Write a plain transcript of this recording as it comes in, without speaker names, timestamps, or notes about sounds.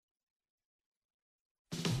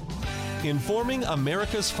Informing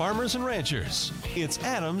America's farmers and ranchers, it's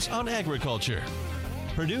Adams on Agriculture.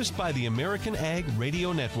 Produced by the American Ag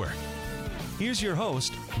Radio Network. Here's your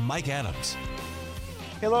host, Mike Adams.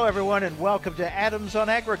 Hello, everyone, and welcome to Adams on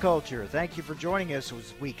Agriculture. Thank you for joining us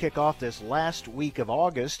as we kick off this last week of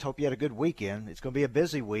August. Hope you had a good weekend. It's going to be a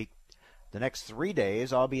busy week. The next 3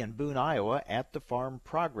 days, I'll be in Boone, Iowa at the Farm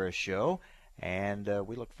Progress Show, and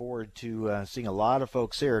we look forward to seeing a lot of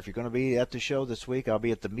folks there. If you're going to be at the show this week, I'll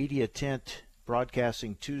be at the Media Tent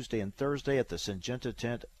broadcasting Tuesday and Thursday, at the Syngenta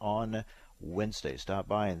Tent on Wednesday. Stop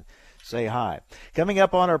by and say hi. Coming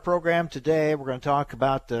up on our program today, we're going to talk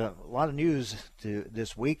about a lot of news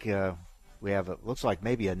this week. We have, looks like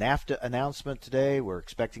maybe a NAFTA announcement today. We're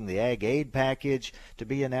expecting the Ag Aid package to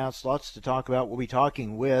be announced. Lots to talk about. We'll be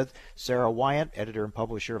talking with Sara Wyant, editor and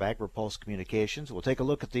publisher of AgriPulse Communications. We'll take a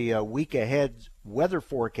look at the week ahead weather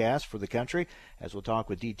forecast for the country, as we'll talk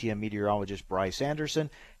with DTN meteorologist Bryce Anderson,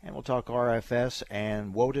 and we'll talk RFS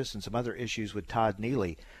and WOTUS and some other issues with Todd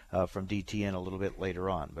Neely from DTN a little bit later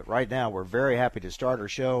on. But right now, we're very happy to start our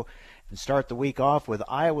show and start the week off with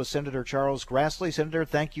Iowa Senator Charles Grassley. Senator,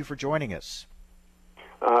 thank you for joining us.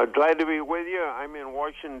 Glad to be with you. I'm in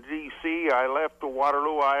Washington, D.C. I left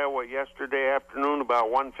Waterloo, Iowa yesterday afternoon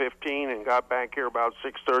about 1:15 and got back here about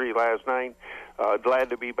 6:30 last night. Glad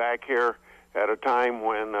to be back here at a time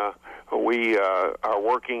when we are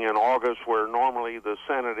working in August, where normally the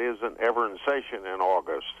Senate isn't ever in session in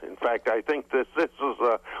August. In fact, I think this is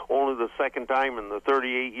only the second time in the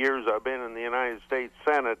 38 years I've been in the United States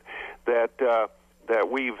Senate that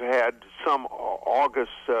we've had some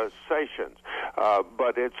August sessions.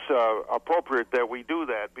 But it's appropriate that we do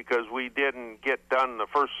that, because we didn't get done the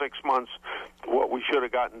first 6 months what we should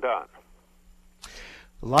have gotten done.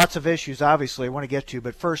 Lots of issues, obviously, I want to get to,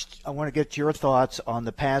 but first I want to get your thoughts on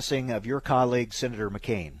the passing of your colleague, Senator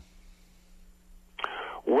McCain.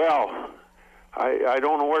 Well, I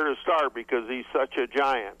don't know where to start, because he's such a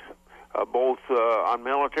giant, both on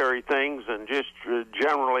military things and just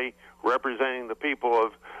generally representing the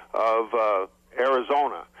people of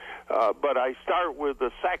Arizona. But I start with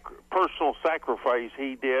the personal sacrifice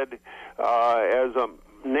he did as a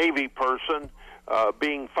Navy person,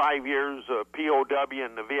 being 5 years POW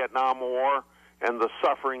in the Vietnam War, and the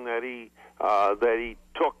suffering that he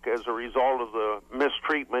took as a result of the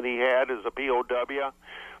mistreatment he had as a POW.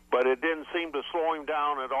 But it didn't seem to slow him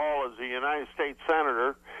down at all as a United States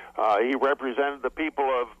Senator. He represented the people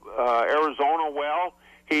of Arizona well.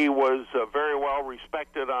 He was very well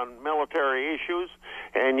respected on military issues,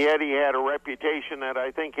 and yet he had a reputation that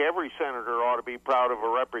I think every senator ought to be proud of, a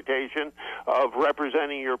reputation of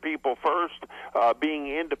representing your people first, being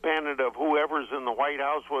independent of whoever's in the White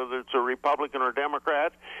House, whether it's a Republican or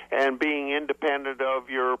Democrat, and being independent of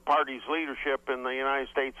your party's leadership in the United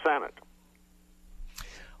States Senate.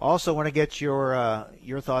 Also want to get your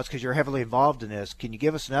thoughts, because you're heavily involved in this. Can you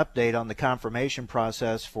give us an update on the confirmation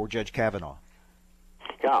process for Judge Kavanaugh?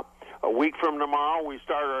 Yeah. A week from tomorrow, we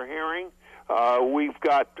start our hearing. We've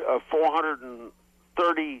got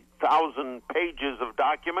 430,000 pages of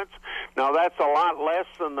documents. Now, that's a lot less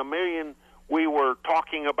than the million we were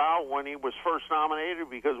talking about when he was first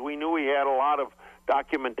nominated, because we knew he had a lot of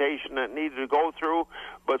documentation that needed to go through,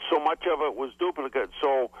 but so much of it was duplicate.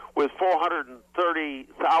 So with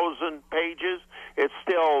 430,000 pages, it's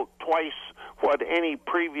still twice what any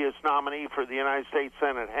previous nominee for the United States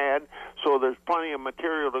Senate had. So there's plenty of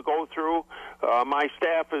material to go through. My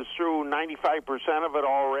staff is through 95% of it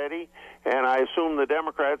already, and I assume the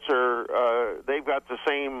Democrats they've got the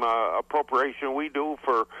same appropriation we do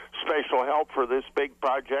for special help for this big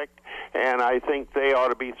project, and I think they ought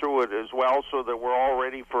to be through it as well, so that we're all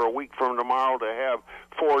ready for a week from tomorrow to have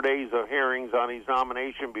 4 days of hearings on his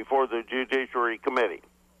nomination before the Judiciary Committee.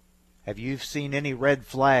 Have you seen any red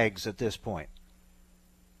flags at this point?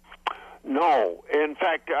 No. In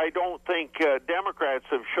fact, I don't think Democrats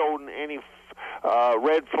have shown any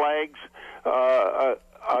red flags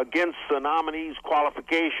against the nominee's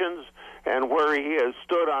qualifications and where he has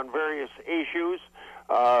stood on various issues.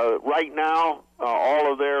 Right now,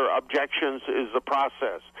 all of their objections is the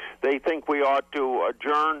process. They think we ought to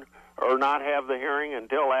adjourn or not have the hearing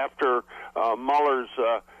until after Mueller's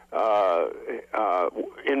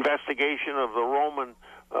investigation of the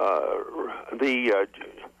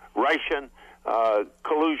Russian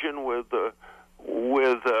collusion with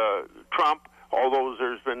Trump, although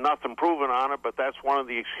there's been nothing proven on it, but that's one of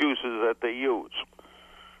the excuses that they use.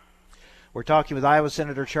 We're talking with Iowa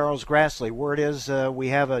Senator Charles Grassley. Word is we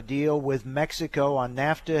have a deal with Mexico on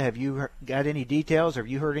NAFTA. Have you got any details? Have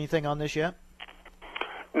you heard anything on this yet?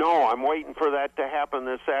 No, I'm waiting for that to happen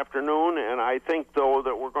this afternoon, and I think, though,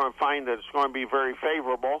 that we're going to find that it's going to be very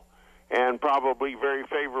favorable. and probably very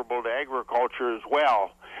favorable to agriculture as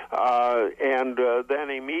well. Then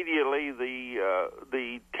immediately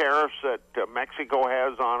the tariffs that Mexico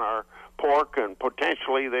has on our pork, and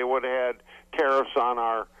potentially they would have had tariffs on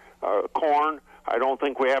our corn. I don't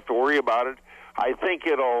think we have to worry about it. I think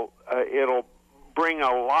it'll bring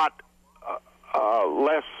a lot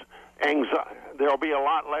less anxiety. There'll be a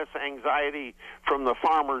lot less anxiety from the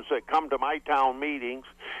farmers that come to my town meetings,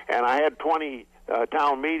 and I had 20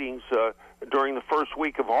 town meetings during the first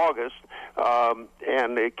week of August,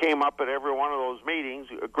 and it came up at every one of those meetings,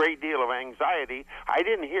 a great deal of anxiety. I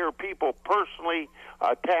didn't hear people personally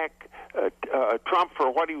attack Trump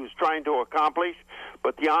for what he was trying to accomplish,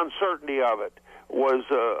 but the uncertainty of it was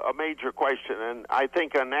a major question, and I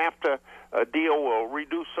think a NAFTA deal will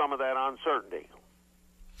reduce some of that uncertainty.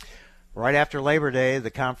 Right after Labor Day,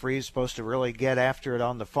 the conferee is supposed to really get after it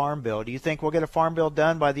on the Farm Bill. Do you think we'll get a Farm Bill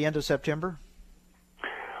done by the end of September?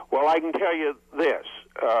 Well, I can tell you this.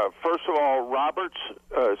 First of all,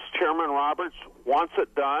 Chairman Roberts wants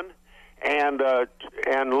it done, and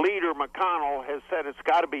Leader McConnell has said it's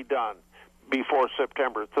got to be done before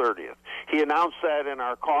September 30th. He announced that in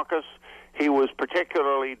our caucus. He was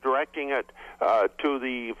particularly directing it to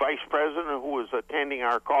the vice president who was attending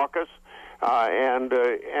our caucus, and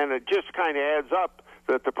it just kind of adds up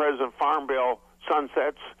that the President Farm Bill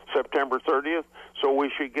sunsets September 30th, so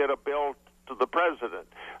we should get a bill to the president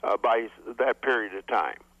by that period of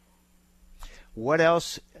time. What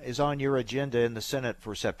else is on your agenda in the Senate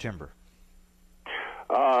for September?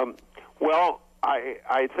 Well,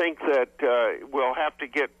 I think that we'll have to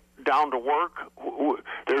get down to work.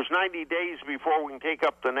 There's 90 days before we can take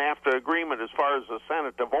up the NAFTA agreement as far as the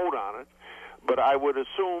Senate to vote on it, but I would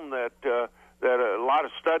assume that a lot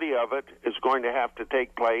of study of it is going to have to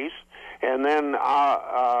take place, and then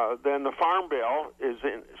the Farm Bill is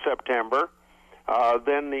in September.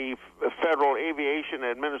 Then the Federal Aviation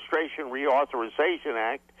Administration Reauthorization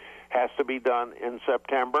Act has to be done in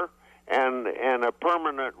September, and a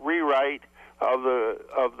permanent rewrite of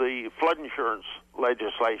the flood insurance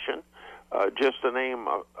legislation, just to name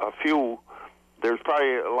a few. There's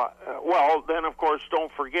probably a lot. Well, then of course,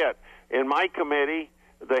 don't forget, in my committee,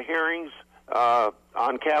 the hearings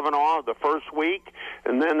on Kavanaugh the first week,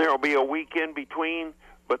 and then there'll be a week in between,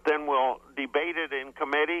 but then we'll debate it in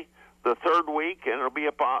committee the third week, and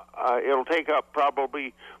it'll take up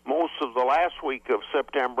probably most of the last week of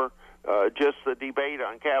September, just the debate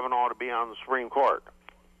on Kavanaugh to be on the Supreme Court.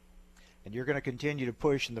 And you're going to continue to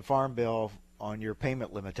push in the Farm Bill on your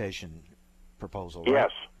payment limitation proposal, right?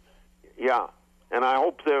 Yes. Yeah. And I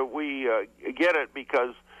hope that we get it,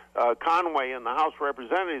 because Conway and the House of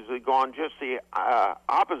Representatives have gone just the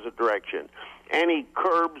opposite direction. Any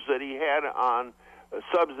curbs that he had on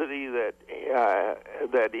subsidy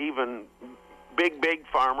that even big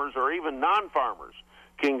farmers or even non-farmers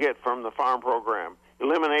can get from the farm program,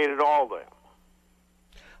 eliminated all of them.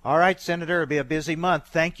 All right, Senator, it'll be a busy month.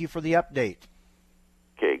 Thank you for the update.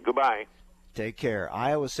 Okay, goodbye. Take care.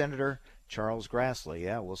 Iowa Senator Charles Grassley.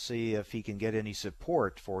 Yeah, we'll see if he can get any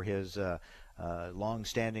support for his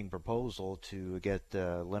long-standing proposal to get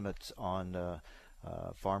limits on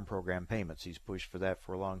farm program payments. He's pushed for that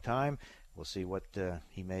for a long time. We'll see what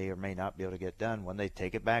he may or may not be able to get done when they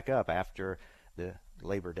take it back up after the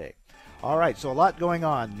Labor Day. All right, so a lot going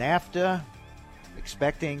on. NAFTA,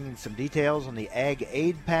 expecting some details on the Ag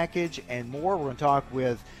Aid package and more. We're going to talk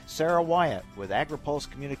with Sara Wyant with AgriPulse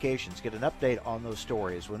Communications, get an update on those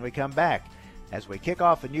stories when we come back as we kick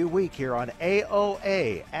off a new week here on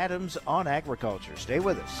AOA, Adams on Agriculture. Stay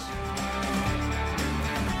with us.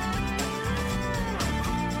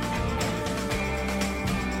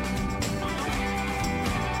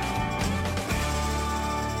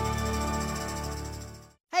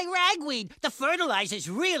 Hey, Ragweed, the fertilizer's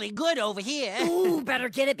really good over here. Ooh, better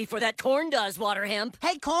get it before that corn does, Water Hemp.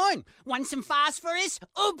 Hey, corn, want some phosphorus?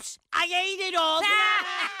 Oops, I ate it all.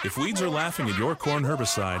 If weeds are laughing at your corn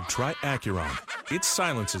herbicide, try Acuron. It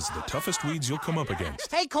silences the toughest weeds you'll come up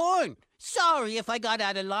against. Hey, corn, sorry if I got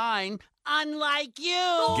out of line. Unlike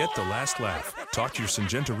you. Get the last laugh. Talk to your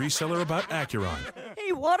Syngenta reseller about Acuron.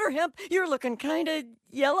 Hey, Water Hemp, you're looking kind of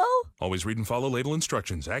yellow. Always read and follow label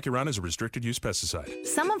instructions. Acuron is a restricted-use pesticide.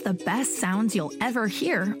 Some of the best sounds you'll ever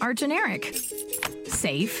hear are generic.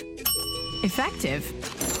 Safe. Effective.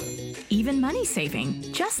 Even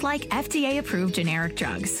money-saving, just like FDA-approved generic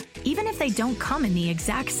drugs. Even if they don't come in the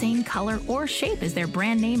exact same color or shape as their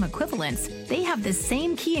brand name equivalents, they have the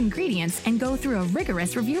same key ingredients and go through a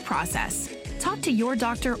rigorous review process. Talk to your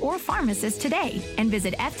doctor or pharmacist today and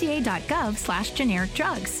visit fda.gov/generic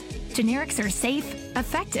drugs. Generics are safe,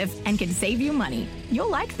 effective, and can save you money.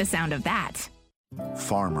 You'll like the sound of that.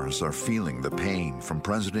 Farmers are feeling the pain from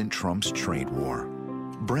President Trump's trade war.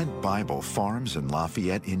 Brent Bible farms in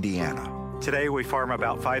Lafayette, Indiana. Today we farm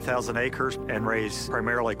about 5,000 acres and raise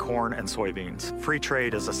primarily corn and soybeans. Free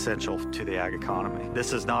trade is essential to the ag economy.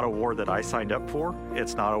 This is not a war that I signed up for.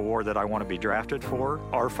 It's not a war that I want to be drafted for.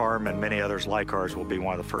 Our farm and many others like ours will be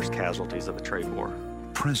one of the first casualties of a trade war.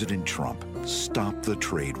 President Trump, stop the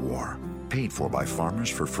trade war. Paid for by Farmers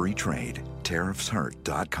for Free Trade.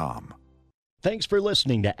 TariffsHurt.com. Thanks for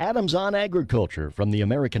listening to Adams on Agriculture from the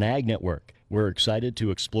American Ag Network. We're excited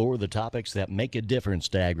to explore the topics that make a difference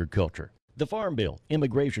to agriculture. The Farm Bill,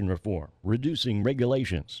 immigration reform, reducing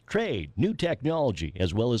regulations, trade, new technology,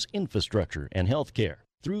 as well as infrastructure and health care.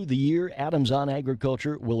 Through the year, Adams on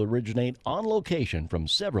Agriculture will originate on location from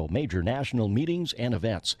several major national meetings and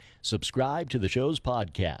events. Subscribe to the show's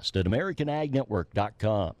podcast at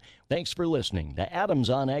AmericanAgNetwork.com. Thanks for listening to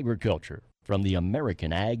Adams on Agriculture from the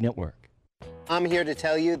American Ag Network. I'm here to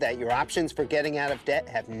tell you that your options for getting out of debt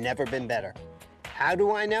have never been better. How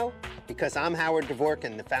do I know? Because I'm Howard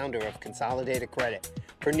Dvorkin, the founder of Consolidated Credit.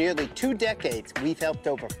 For nearly 2 decades, we've helped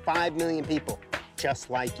over 5 million people just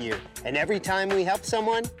like you. And every time we help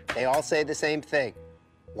someone, they all say the same thing.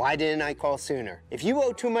 Why didn't I call sooner? If you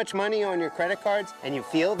owe too much money on your credit cards and you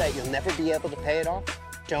feel that you'll never be able to pay it off,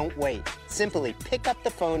 don't wait. Simply pick up the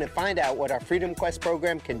phone and find out what our Freedom Quest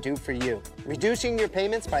program can do for you. Reducing your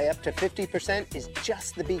payments by up to 50% is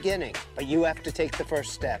just the beginning, but you have to take the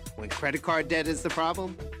first step. When credit card debt is the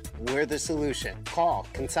problem, we're the solution. Call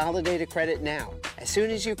Consolidated Credit now. As soon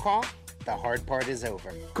as you call, the hard part is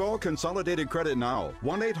over. Call Consolidated Credit now.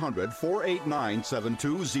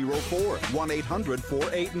 1-800-489-7204.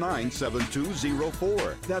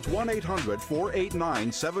 1-800-489-7204. That's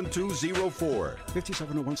 1-800-489-7204.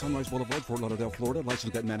 5701 Sunrise Boulevard, Fort Lauderdale, Florida.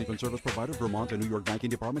 Licensed debt management service provider, Vermont and New York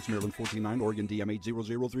banking departments, Maryland 149, Oregon DM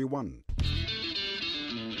 80031.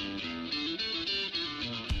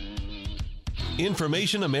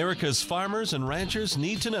 Information America's farmers and ranchers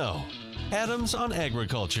need to know. Adams on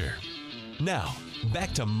Agriculture. Now,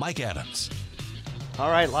 back to Mike Adams. All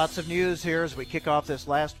right, lots of news here as we kick off this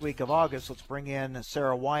last week of August. Let's bring in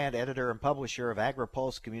Sara Wyant, editor and publisher of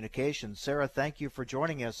AgriPulse Communications. Sara, thank you for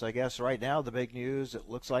joining us. I guess right now the big news, it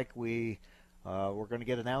looks like we're going to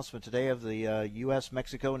get an announcement today of the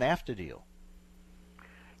U.S.-Mexico NAFTA deal.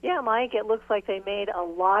 Yeah, Mike, it looks like they made a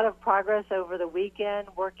lot of progress over the weekend,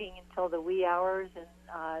 working until the wee hours in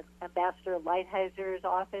Ambassador Lighthizer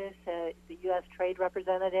office, the U.S. Trade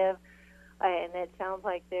Representative. And it sounds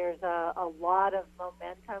like there's a lot of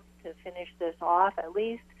momentum to finish this off, at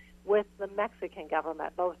least with the Mexican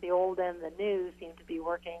government. Both the old and the new seem to be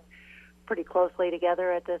working pretty closely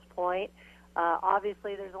together at this point.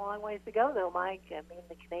 Obviously, there's a long ways to go, though, Mike. I mean,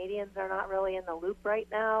 the Canadians are not really in the loop right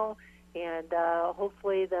now, and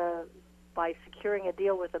hopefully by securing a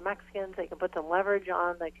deal with the Mexicans, they can put some leverage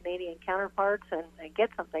on the Canadian counterparts and get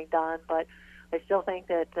something done. But I still think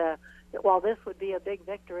that while this would be a big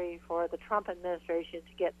victory for the Trump administration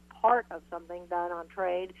to get part of something done on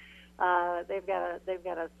trade, they've got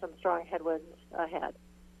some strong headwinds ahead.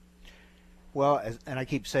 Well, and I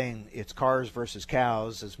keep saying it's cars versus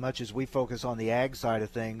cows. As much as we focus on the ag side of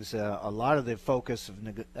things, a lot of the focus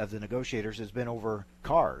of the negotiators has been over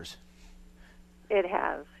cars. It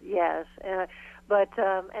has, yes, but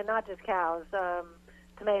and not just cows,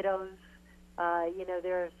 tomatoes.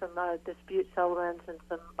 There are some dispute settlements and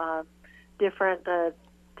some different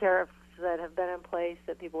tariffs that have been in place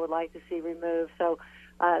that people would like to see removed. So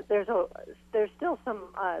there's still some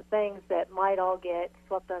things that might all get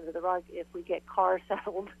swept under the rug if we get car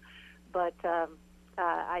settled. But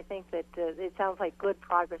I think that it sounds like good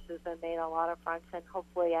progress has been made on a lot of fronts, and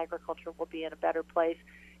hopefully agriculture will be in a better place.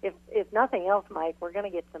 If nothing else, Mike, we're going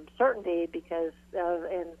to get some certainty because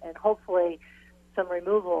and hopefully some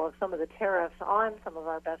removal of some of the tariffs on some of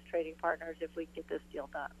our best trading partners if we get this deal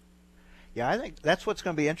done. Yeah, I think that's what's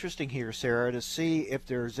going to be interesting here, Sara, to see if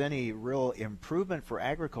there's any real improvement for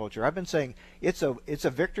agriculture. I've been saying it's a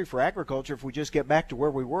victory for agriculture if we just get back to where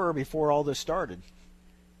we were before all this started.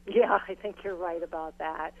 Yeah, I think you're right about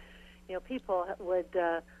that. People would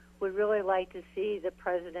really like to see the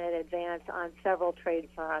president advance on several trade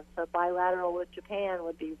fronts. So bilateral with Japan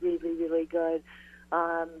would be really, really good.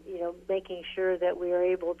 Making sure that we are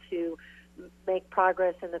able to make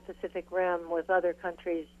progress in the Pacific Rim with other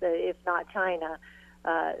countries, if not China.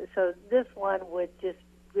 So this one would just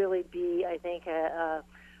really be, I think, a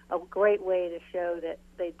great way to show that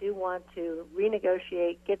they do want to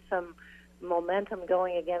renegotiate, get some momentum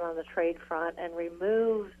going again on the trade front, and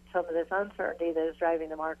remove some of this uncertainty that is driving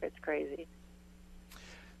the markets crazy.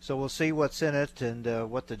 So we'll see what's in it and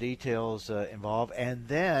what the details involve. And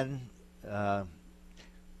then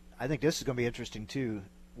I think this is going to be interesting too.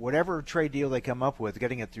 Whatever trade deal they come up with,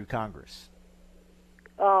 getting it through Congress.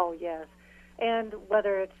 Oh, yes. And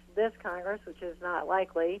whether it's this Congress, which is not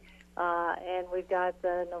likely, and we've got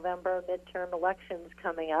the November midterm elections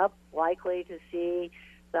coming up, likely to see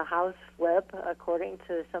the House flip, according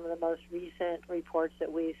to some of the most recent reports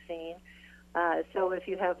that we've seen. So if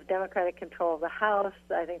you have Democratic control of the House,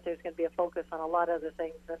 I think there's going to be a focus on a lot of other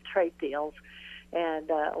things than trade deals.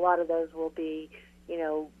 And a lot of those will be,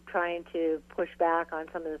 trying to push back on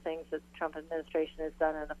some of the things that the Trump administration has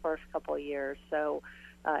done in the first couple of years. So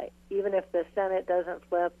even if the Senate doesn't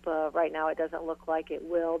flip, right now it doesn't look like it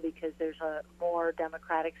will, because there's more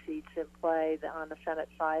Democratic seats in play on the Senate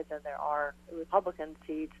side than there are Republican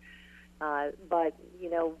seats. But,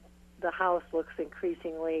 the House looks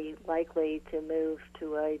increasingly likely to move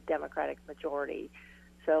to a Democratic majority.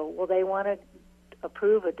 So will they want to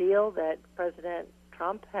approve a deal that President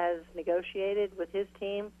Trump has negotiated with his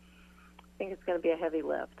team? I think it's going to be a heavy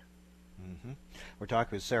lift. Mm-hmm. We're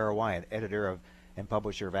talking with Sara Wyant, editor and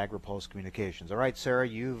publisher of AgriPulse Communications. All right, Sara,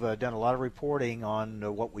 you've done a lot of reporting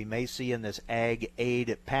on what we may see in this ag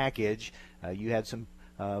aid package. You had some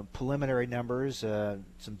preliminary numbers,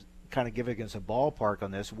 some kind of giving us a ballpark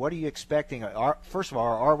on this. What are you expecting? First of all,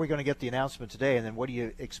 are we going to get the announcement today, and then what are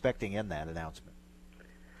you expecting in that announcement?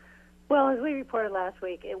 Well, as we reported last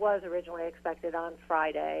week, it was originally expected on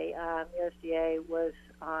Friday. USDA was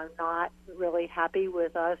not really happy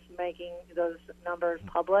with us making those numbers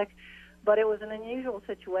public, but it was an unusual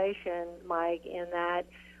situation, Mike, in that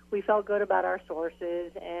we felt good about our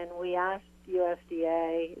sources, and we asked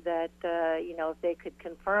USDA that, if they could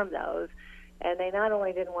confirm those. And they not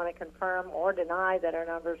only didn't want to confirm or deny that our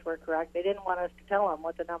numbers were correct, they didn't want us to tell them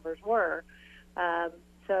what the numbers were.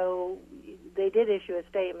 So they did issue a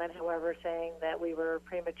statement, however, saying that we were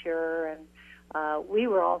premature, and we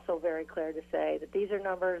were also very clear to say that these are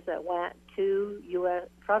numbers that went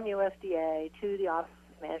from USDA to the Office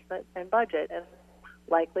of Management and Budget, and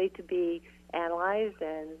likely to be analyzed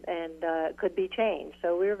and could be changed.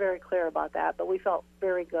 So we were very clear about that, but we felt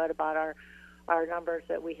very good about our numbers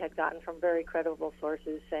that we had gotten from very credible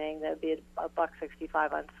sources, saying that it would be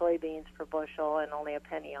 $1.65 on soybeans per bushel and only a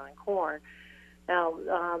penny on corn. Now,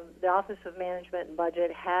 the Office of Management and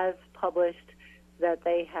Budget has published that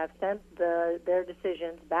they have sent their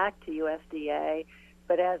decisions back to USDA,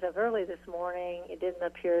 but as of early this morning, it didn't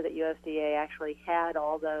appear that USDA actually had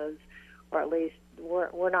all those, or at least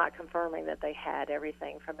we're not confirming that they had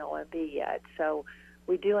everything from OMB yet. So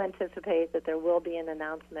we do anticipate that there will be an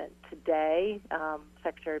announcement today.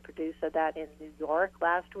 Secretary Perdue said that in New York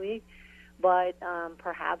last week. But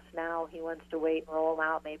perhaps now he wants to wait and roll them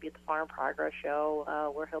out maybe at the Farm Progress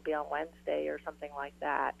Show where he'll be on Wednesday or something like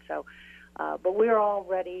that. So, but we're all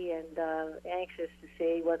ready and anxious to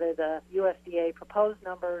see whether the USDA proposed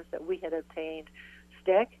numbers that we had obtained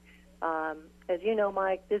stick. As you know,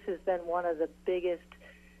 Mike, this has been one of the biggest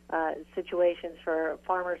situations for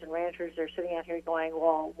farmers and ranchers. They're sitting out here going,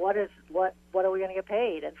 well, what are we going to get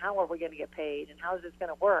paid, and how are we going to get paid, and how is this going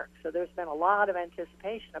to work? So there's been a lot of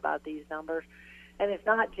anticipation about these numbers, and it's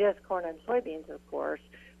not just corn and soybeans, of course.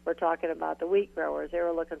 We're talking about the wheat growers. They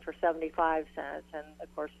were looking for 75 cents, and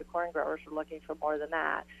of course the corn growers were looking for more than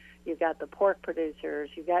that. You've got the pork producers.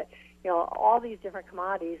 You've got all these different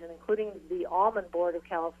commodities, and including the Almond Board of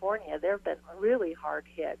California. They've been really hard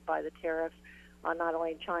hit by the tariffs on not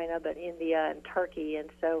only China but India and Turkey, and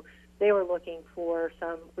so they were looking for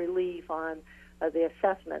some relief on the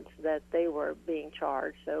assessments that they were being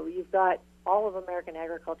charged. So you've got all of American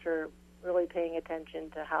agriculture really paying attention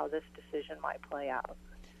to how this decision might play out.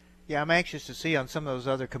 Yeah, I'm anxious to see on some of those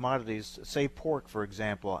other commodities, say pork, for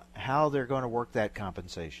example, how they're going to work that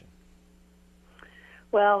compensation.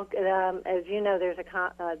 Well, as you know, there's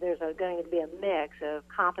going to be a mix of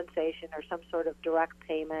compensation or some sort of direct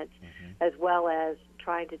payment, as well as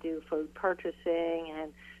trying to do food purchasing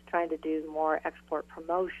and trying to do more export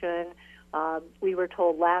promotion. We were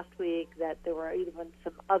told last week that there were even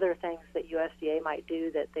some other things that USDA might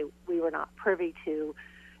do that we were not privy to,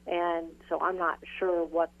 and so I'm not sure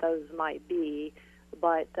what those might be.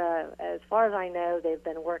 But as far as I know, they've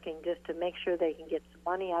been working just to make sure they can get some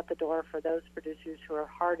money out the door for those producers who are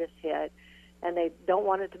hardest hit. And they don't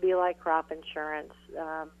want it to be like crop insurance.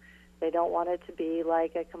 They don't want it to be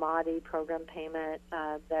like a commodity program payment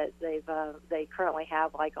that they currently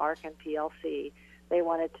have, like ARC and PLC. They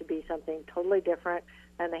want it to be something totally different,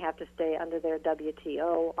 and they have to stay under their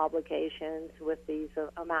WTO obligations with these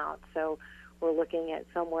amounts. So we're looking at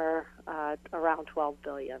somewhere around $12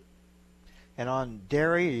 billion. And on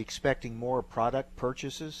dairy, are you expecting more product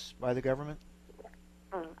purchases by the government?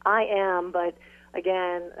 I am, but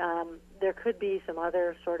again, there could be some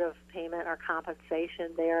other sort of payment or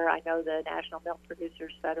compensation there. I know the National Milk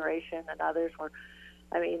Producers Federation and others were,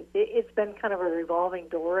 it's been kind of a revolving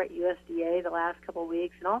door at USDA the last couple of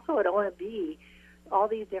weeks, and also at OMB. All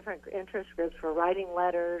these different interest groups were writing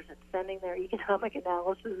letters and sending their economic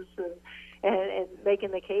analysis and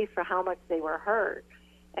making the case for how much they were hurt.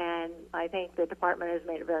 And I think the department has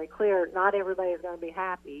made it very clear not everybody is going to be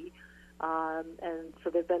happy. And so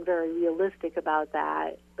they've been very realistic about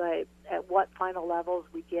that. But at what final levels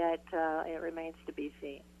we get, it remains to be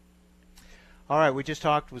seen. All right, we just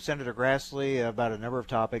talked with Senator Grassley about a number of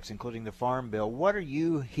topics, including the Farm Bill. What are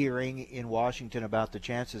you hearing in Washington about the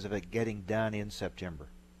chances of it getting done in September?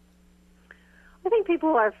 I think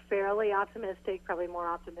people are fairly optimistic, probably more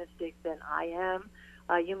optimistic than I am.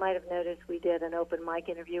 You might have noticed we did an open mic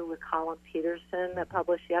interview with Colin Peterson that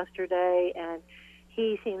published yesterday, and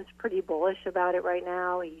he seems pretty bullish about it right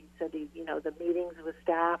now. He said, the meetings with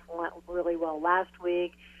staff went really well last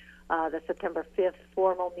week. The September 5th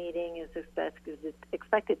formal meeting is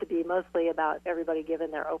expected to be mostly about everybody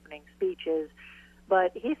giving their opening speeches.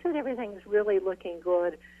 But he said everything's really looking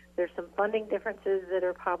good. There's some funding differences that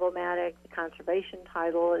are problematic. The conservation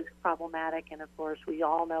title is problematic. And, of course, we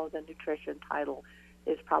all know the nutrition title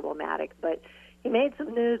is problematic. But he made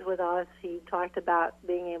some news with us. He talked about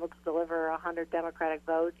being able to deliver 100 Democratic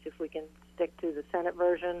votes if we can stick to the Senate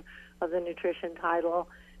version of the nutrition title.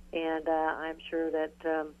 And I'm sure that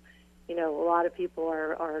a lot of people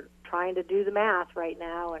are trying to do the math right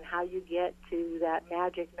now and how you get to that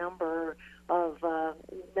magic number of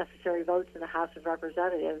necessary votes in the House of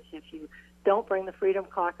Representatives. If you don't bring the Freedom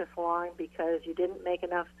Caucus along because you didn't make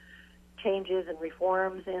enough changes and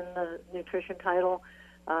reforms in the nutrition title,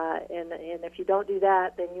 and if you don't do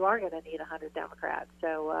that, then you are going to need 100 Democrats.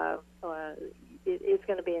 So it's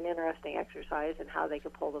going to be an interesting exercise in how they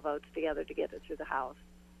can pull the votes together to get it through the House.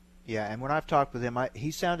 Yeah, and when I've talked with him, I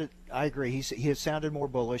agree. He has sounded more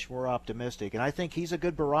bullish, more optimistic, and I think he's a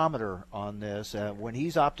good barometer on this. When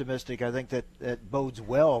he's optimistic, I think that bodes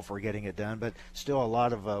well for getting it done, but still a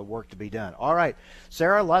lot of work to be done. All right,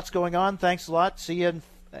 Sarah, lots going on. Thanks a lot. See you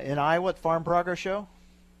in Iowa at Farm Progress Show.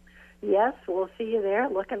 Yes, we'll see you there.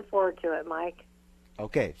 Looking forward to it, Mike.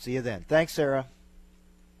 Okay, see you then. Thanks, Sarah.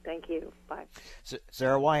 Thank you. Bye.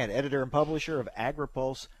 Sara Wyant, editor and publisher of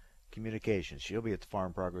AgriPulse Communications. She'll be at the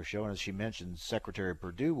Farm Progress Show, and as she mentioned, Secretary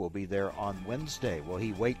Perdue will be there on Wednesday. Will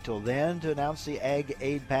he wait till then to announce the Ag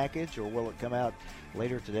Aid package, or will it come out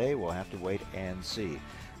later today? We'll have to wait and see.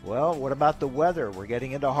 Well, what about the weather? We're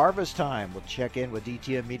getting into harvest time. We'll check in with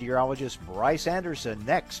DTM meteorologist Bryce Anderson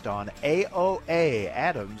next on AOA,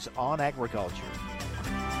 Adams on Agriculture.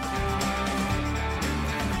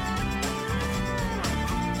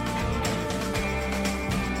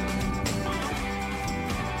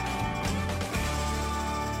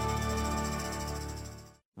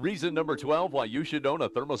 Reason number 12 why you should own a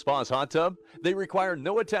ThermoSpa's hot tub? They require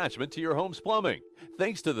no attachment to your home's plumbing.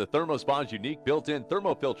 Thanks to the ThermoSpa's unique built-in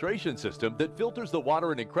thermofiltration system that filters the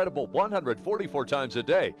water an incredible 144 times a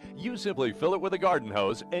day, you simply fill it with a garden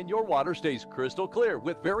hose and your water stays crystal clear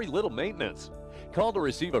with very little maintenance. Call to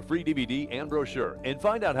receive a free DVD and brochure and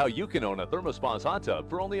find out how you can own a ThermoSpa's hot tub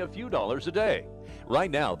for only a few dollars a day.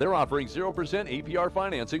 Right now, they're offering 0% APR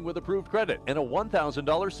financing with approved credit and a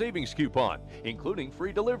 $1,000 savings coupon, including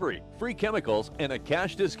free delivery, free chemicals, and a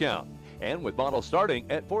cash discount. And with models starting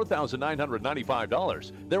at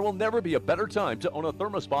 $4,995, there will never be a better time to own a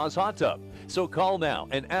ThermoSpa's hot tub. So call now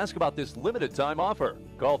and ask about this limited time offer.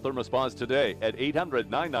 Call ThermoSpa's today at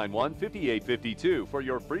 800-991-5852 for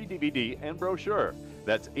your free DVD and brochure.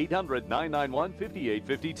 That's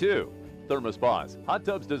 800-991-5852. ThermoSpa's, hot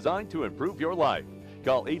tubs designed to improve your life.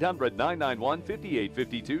 Call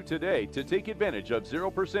 800-991-5852 today to take advantage of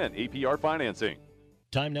 0% APR financing.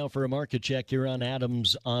 Time now for a market check here on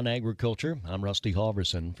Adams on Agriculture. I'm Rusty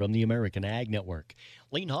Halverson from the American Ag Network.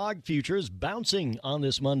 Lean hog futures bouncing on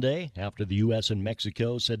this Monday after the U.S. and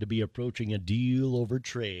Mexico said to be approaching a deal over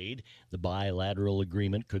trade. The bilateral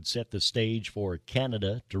agreement could set the stage for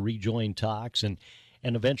Canada to rejoin talks and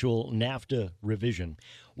an eventual NAFTA revision.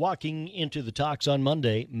 Walking into the talks on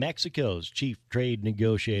Monday, Mexico's chief trade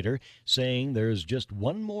negotiator saying there's just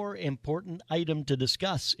one more important item to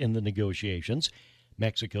discuss in the negotiations.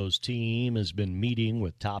 Mexico's team has been meeting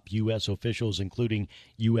with top U.S. officials, including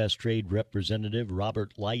U.S. Trade Representative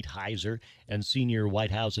Robert Lighthizer and senior White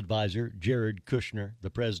House advisor Jared Kushner, the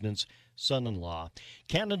president's son-in-law.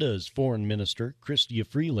 Canada's foreign minister, Chrystia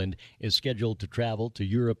Freeland, is scheduled to travel to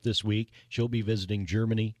Europe this week. She'll be visiting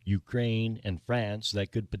Germany, Ukraine, and France.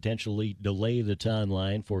 That could potentially delay the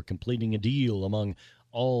timeline for completing a deal among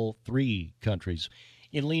all three countries.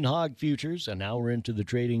 In lean hog futures, an hour into the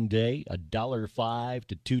trading day, $1.05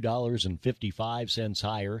 to $2.55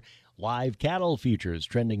 higher. Live cattle futures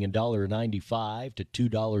trending $1.95 to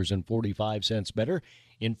 $2.45 better.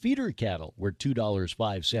 In feeder cattle, we're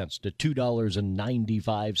 $2.05 to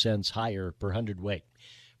 $2.95 higher per hundredweight.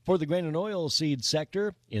 For the grain and oil seed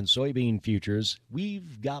sector, in soybean futures,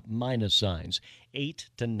 we've got minus signs, 8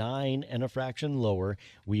 to 9 and a fraction lower.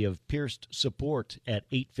 We have pierced support at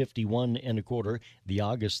 8.51 and a quarter. The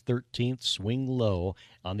August 13th swing low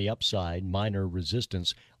on the upside, minor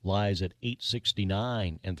resistance, lies at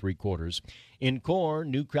 8.69 and three quarters. In corn,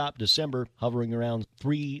 new crop December hovering around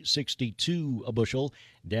 3.62 a bushel,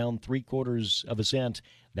 down 3/4 of a cent.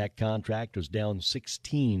 That contract was down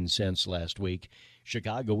 16 cents last week.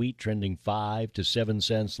 Chicago wheat trending 5 to 7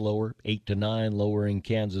 cents lower, 8 to 9 lower in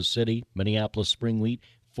Kansas City. Minneapolis spring wheat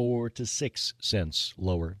 4 to 6 cents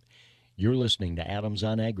lower. You're listening to Adams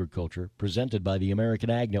on Agriculture, presented by the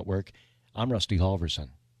American Ag Network. I'm Rusty Halverson.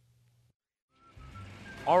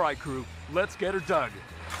 All right, crew, let's get her dug.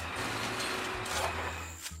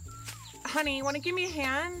 Honey, want to give me a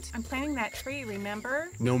hand? I'm planting that tree, remember?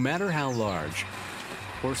 No matter how large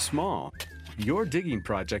or small your digging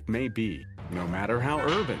project may be, no matter how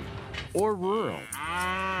urban or rural,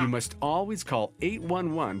 you must always call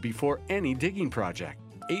 811 before any digging project.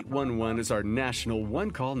 811 is our national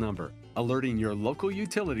one-call number, alerting your local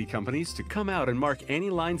utility companies to come out and mark any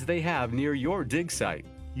lines they have near your dig site.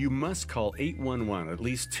 You must call 811 at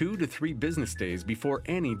least 2 to 3 business days before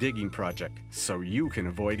any digging project, so you can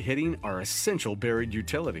avoid hitting our essential buried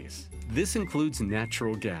utilities. This includes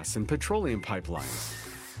natural gas and petroleum pipelines,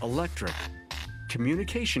 electric,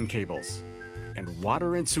 communication cables, and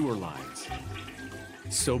water and sewer lines.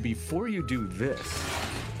 So before you do this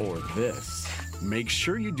or this, make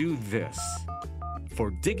sure you do this.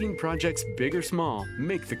 For digging projects big or small,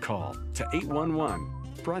 make the call to 811.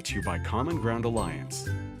 Brought to you by Common Ground Alliance.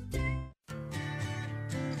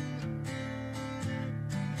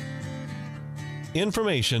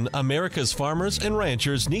 Information America's farmers and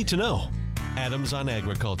ranchers need to know. Adams on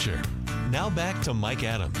Agriculture. Now back to Mike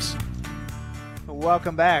Adams.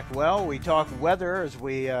 Welcome back. Well, we talk weather as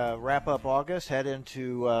we wrap up August, head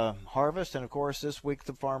into harvest, and of course this week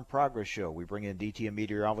the Farm Progress Show. We bring in DTM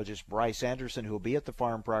meteorologist Bryce Anderson, who will be at the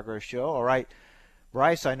Farm Progress Show. All right,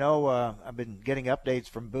 Bryce, I know I've been getting updates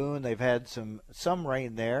from Boone. They've had some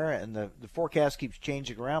rain there, and the forecast keeps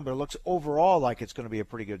changing around, but it looks overall like it's going to be a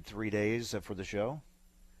pretty good 3 days for the show.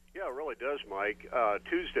 Yeah, it really does, Mike.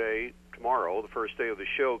 Tuesday, tomorrow, the first day of the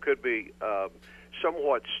show, could be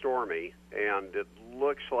somewhat stormy, and it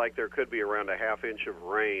looks like there could be around a half inch of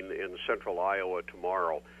rain in central Iowa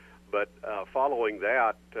tomorrow. But following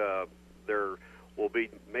that, there will be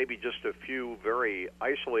maybe just a few very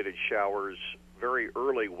isolated showers very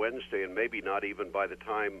early Wednesday, and maybe not even by the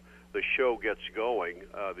time the show gets going,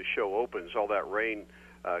 the show opens. All that rain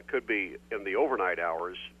could be in the overnight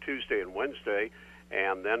hours, Tuesday and Wednesday,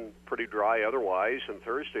 and then pretty dry otherwise, and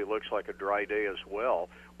Thursday looks like a dry day as well,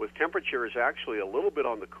 with temperatures actually a little bit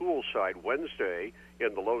on the cool side Wednesday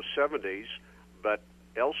in the low 70s, but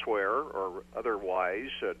elsewhere or otherwise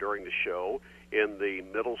during the show in the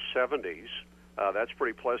middle 70s. That's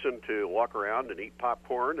pretty pleasant to walk around and eat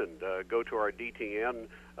popcorn and go to our DTN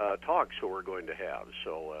talks that we're going to have.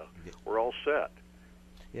 So we're all set.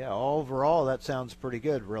 Yeah, overall that sounds pretty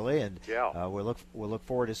good, really, and yeah. we'll look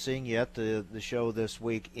forward to seeing you at the show this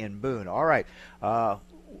week in Boone. All right,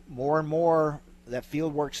 more and more that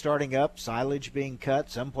field work starting up, silage being cut.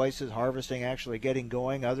 Some places harvesting actually getting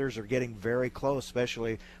going. Others are getting very close,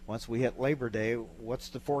 especially once we hit Labor Day. What's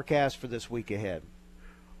the forecast for this week ahead?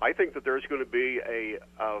 I think that there's going to be a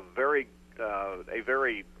very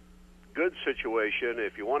good situation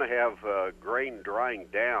if you want to have grain drying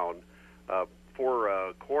down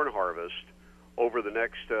for corn harvest over the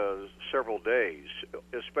next several days,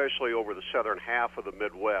 especially over the southern half of the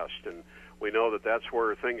Midwest. And we know that that's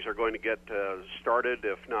where things are going to get started,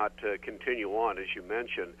 if not continue on, as you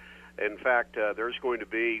mentioned. In fact, there's going to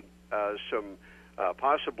be some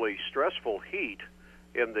possibly stressful heat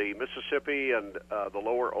in the Mississippi and the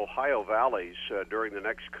lower Ohio valleys during the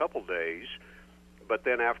next couple days. But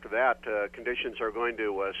then after that, conditions are going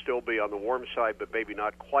to still be on the warm side, but maybe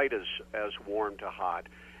not quite as warm to hot.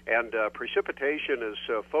 And precipitation is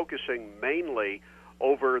focusing mainly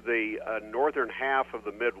over the northern half of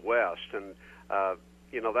the Midwest. And,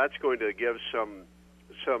 that's going to give some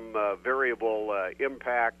variable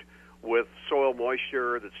impact with soil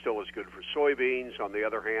moisture that still is good for soybeans. On the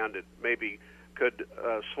other hand, it maybe could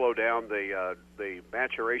slow down the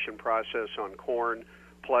maturation process on corn.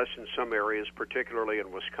 Plus, in some areas, particularly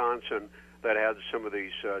in Wisconsin, that had some of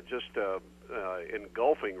these just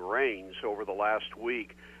engulfing rains over the last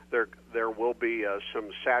week, there will be some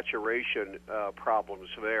saturation problems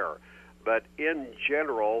there. But in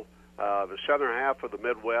general, the southern half of the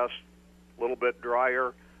Midwest, a little bit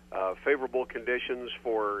drier, favorable conditions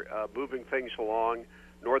for moving things along.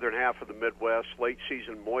 Northern half of the Midwest, late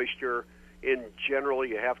season moisture. In general,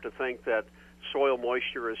 you have to think that soil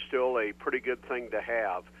moisture is still a pretty good thing to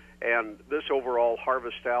have. And this overall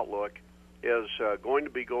harvest outlook is going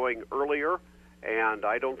to be going earlier, and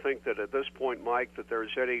I don't think that at this point, Mike, that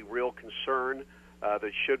there's any real concern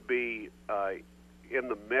that should be in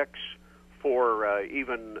the mix for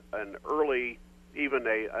even an early, even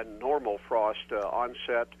a normal frost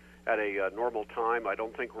onset at a normal time. I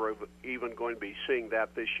don't think we're even going to be seeing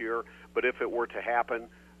that this year, but if it were to happen,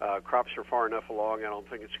 crops are far enough along, I don't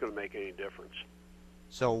think it's going to make any difference.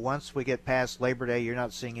 So once we get past Labor Day, you're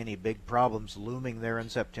not seeing any big problems looming there in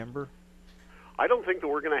September? I don't think that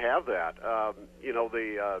we're going to have that.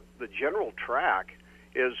 The general track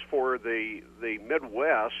is for the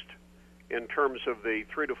Midwest in terms of the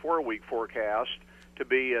 3 to 4 week forecast to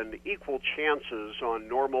be in equal chances on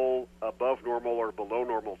normal, above normal, or below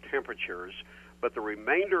normal temperatures, but the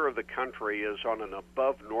remainder of the country is on an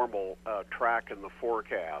above normal track in the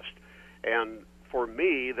forecast. And for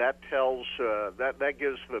me, that tells that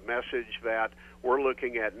gives the message that we're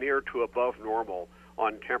looking at near to above normal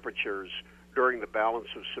on temperatures during the balance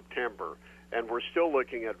of September. And we're still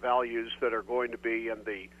looking at values that are going to be in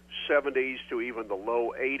the 70s to even the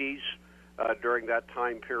low 80s during that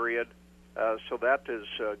time period. So that is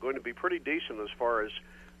going to be pretty decent as far as,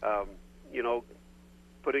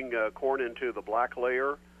 putting corn into the black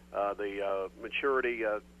layer, the maturity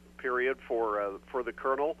period for the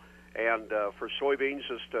kernel, and for soybeans,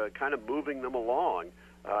 just kind of moving them along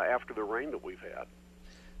after the rain that we've had.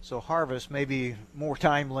 So harvest may be more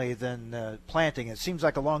timely than planting. It seems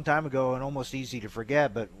like a long time ago and almost easy to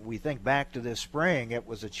forget, but we think back to this spring, it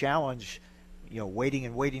was a challenge,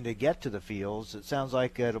 waiting to get to the fields. It sounds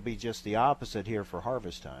like it'll be just the opposite here for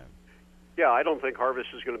harvest time. Yeah, I don't think harvest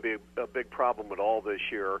is going to be a big problem at all this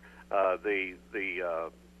year. The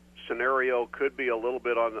scenario could be a little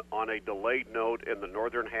bit on a delayed note in the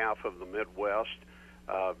northern half of the Midwest,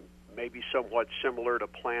 maybe somewhat similar to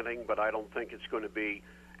planting, but I don't think it's going to be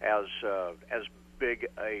as big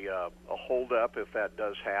a holdup if that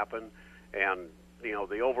does happen. And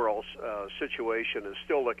the overall situation is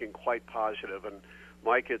still looking quite positive. And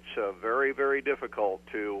Mike, it's very, very difficult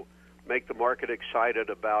to make the market excited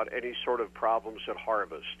about any sort of problems at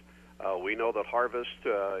harvest. We know that harvest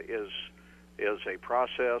is a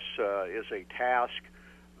process, is a task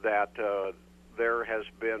that there has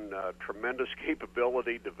been tremendous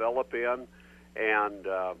capability developed in, and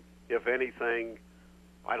if anything,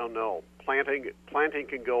 I don't know, planting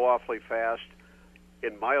can go awfully fast.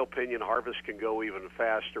 In my opinion, harvest can go even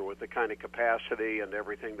faster with the kind of capacity and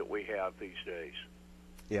everything that we have these days.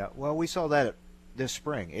 Yeah, well, we saw that this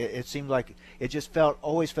spring. It seemed like it just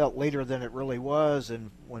always felt later than it really was,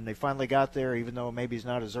 and when they finally got there, even though maybe it's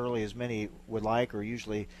not as early as many would like or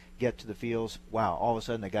usually get to the fields, wow, all of a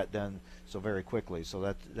sudden they got done so very quickly.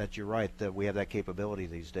 So that you're right, that we have that capability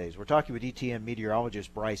these days. We're talking with ETN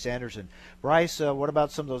meteorologist Bryce Anderson. Bryce, what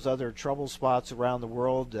about some of those other trouble spots around the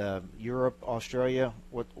world, Europe, Australia?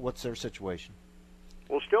 What's their situation?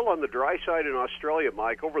 Well, still on the dry side in Australia,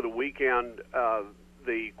 Mike, over the weekend,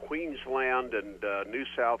 the Queensland and New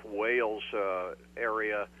South Wales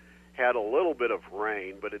area had a little bit of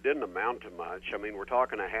rain, but it didn't amount to much. I mean, we're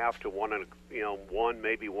talking a half to one,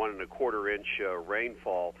 maybe 1 1/4 inch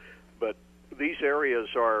rainfall. But these areas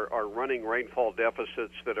are running rainfall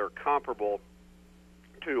deficits that are comparable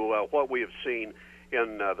to what we have seen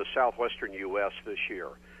in the southwestern U.S. this year,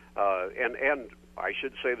 and I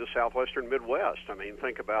should say the southwestern Midwest. I mean,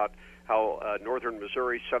 think about how northern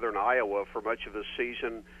Missouri, southern Iowa for much of the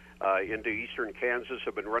season into eastern Kansas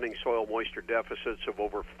have been running soil moisture deficits of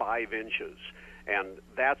over 5 inches. And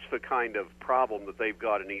that's the kind of problem that they've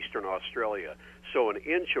got in eastern Australia. So an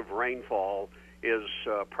inch of rainfall is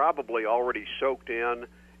probably already soaked in,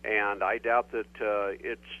 and I doubt that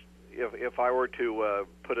if I were to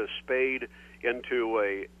put a spade into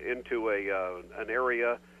an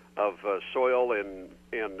area of soil in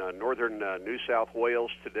northern New South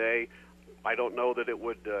Wales today, I don't know that it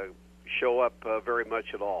would show up very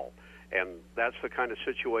much at all. And that's the kind of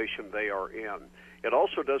situation they are in. It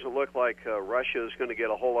also doesn't look like Russia is going to get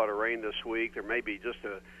a whole lot of rain this week. There may be just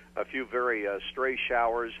a few very stray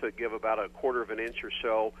showers that give about 1/4 of an inch or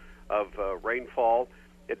so of rainfall.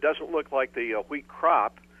 It doesn't look like the wheat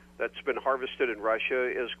crop that's been harvested in Russia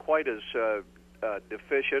is quite as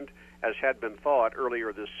deficient as had been thought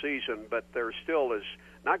earlier this season, but there still is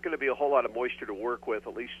not going to be a whole lot of moisture to work with,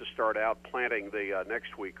 at least to start out planting the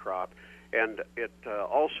next wheat crop. And it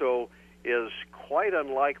also is quite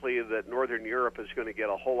unlikely that Northern Europe is going to get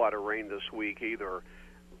a whole lot of rain this week either.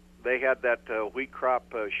 They had that wheat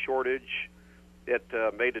crop shortage. It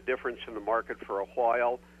made a difference in the market for a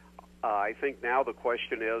while. I think now the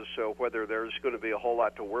question is whether there's going to be a whole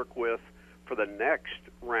lot to work with for the next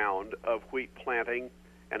round of wheat planting.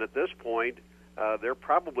 And at this point, they're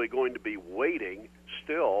probably going to be waiting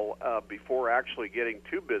still before actually getting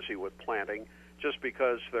too busy with planting, just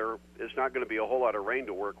because there is not going to be a whole lot of rain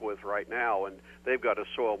to work with right now, and they've got a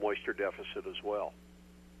soil moisture deficit as well.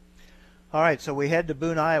 All right, so we head to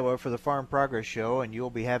Boone, Iowa for the Farm Progress Show, and you'll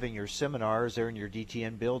be having your seminars there in your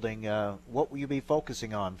DTN building. What will you be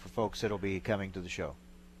focusing on for folks that will be coming to the show?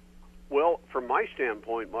 Well, from my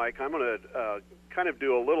standpoint, Mike, I'm going to kind of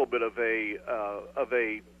do a little bit of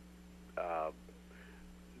a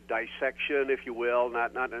dissection, if you will,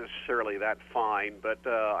 not necessarily that fine, but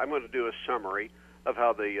I'm going to do a summary of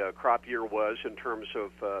how the crop year was in terms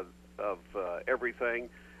of everything,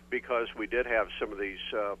 because we did have some of these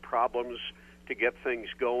problems to get things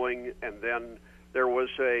going, and then there was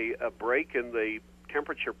a break in the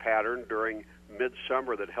temperature pattern during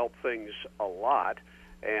midsummer that helped things a lot,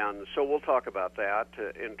 and so we'll talk about that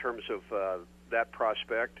in terms of that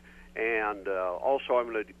prospect, and also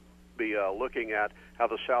I'm going to be looking at how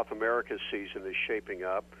the South America season is shaping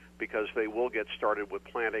up, because they will get started with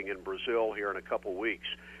planting in Brazil here in a couple weeks.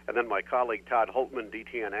 And then my colleague Todd Holtman,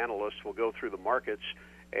 DTN analyst, will go through the markets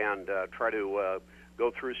and try to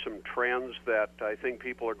go through some trends that I think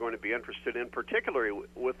people are going to be interested in, particularly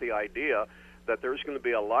with the idea that there's going to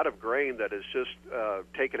be a lot of grain that is just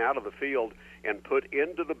taken out of the field and put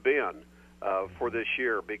into the bin for this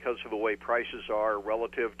year because of the way prices are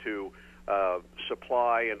relative to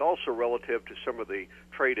supply and also relative to some of the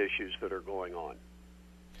trade issues that are going on.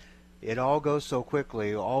 It all goes so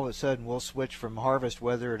quickly. All of a sudden, we'll switch from harvest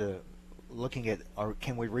weather to looking at, or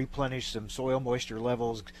can we replenish some soil moisture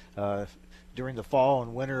levels during the fall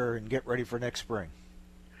and winter and get ready for next spring?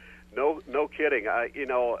 No kidding.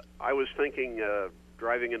 I was thinking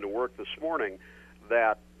driving into work this morning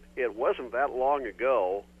that it wasn't that long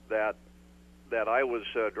ago that I was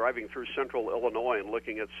driving through central Illinois and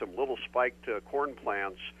looking at some little spiked corn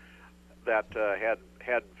plants that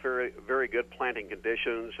had very, very good planting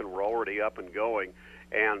conditions and were already up and going.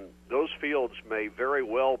 And those fields may very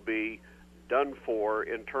well be done for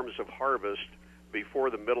in terms of harvest before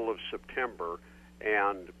the middle of September,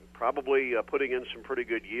 and probably putting in some pretty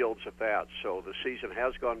good yields at that. So the season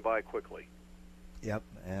has gone by quickly. Yep,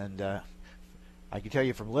 and I can tell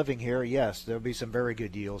you from living here, yes, there'll be some very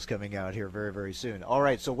good yields coming out here very, very soon. All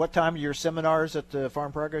right, so what time are your seminars at the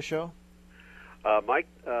Farm Progress Show? Mike,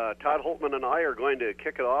 Todd Holtman and I are going to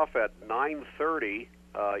kick it off at 9:30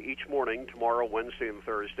 each morning, tomorrow, Wednesday, and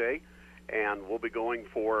Thursday, and we'll be going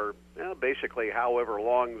for basically however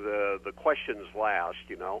long the questions last,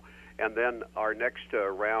 and then our next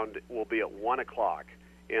round will be at 1 o'clock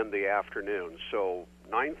in the afternoon. So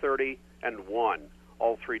 9:30 and 1,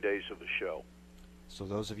 all 3 days of the show. So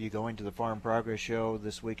those of you going to the Farm Progress Show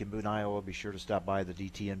this week in Boone, Iowa, be sure to stop by the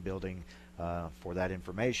DTN building for that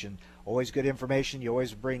information. Always good information. You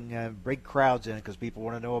always bring big crowds in because people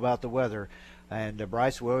want to know about the weather. And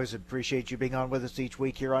Bryce, we always appreciate you being on with us each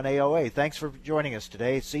week here on AOA. Thanks for joining us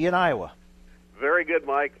today. See you in Iowa. Very good,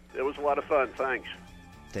 Mike. It was a lot of fun. Thanks.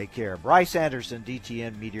 Take care. Bryce Anderson,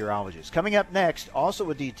 DTN meteorologist. Coming up next, also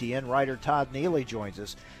with DTN, writer Todd Neely joins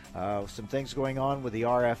us. Some things going on with the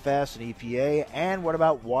RFS and EPA, and what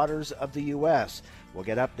about waters of the U.S.? We'll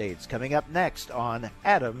get updates coming up next on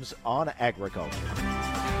Adams on Agriculture.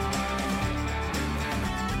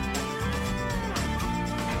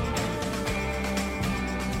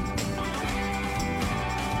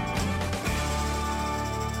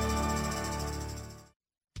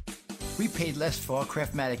 We paid less for our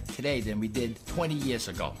Craftmatic today than we did 20 years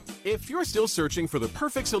ago. If you're still searching for the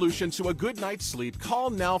perfect solution to a good night's sleep,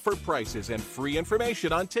 call now for prices and free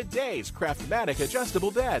information on today's Craftmatic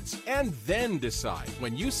adjustable beds. And then decide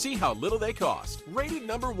when you see how little they cost. Rated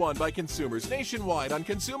 #1 by consumers nationwide on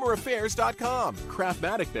ConsumerAffairs.com.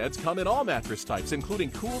 Craftmatic beds come in all mattress types,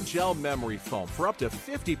 including cool gel memory foam for up to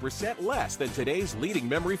 50% less than today's leading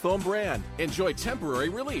memory foam brand. Enjoy temporary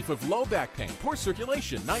relief of low back pain, poor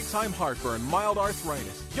circulation, nighttime heartburn, mild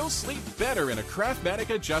arthritis. You'll sleep better in a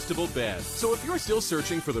Craftmatic adjustable bed. So if you're still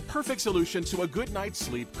searching for the perfect solution to a good night's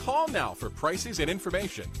sleep, call now for prices and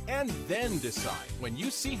information. And then decide when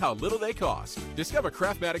you see how little they cost. Discover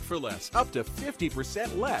Craftmatic for less, up to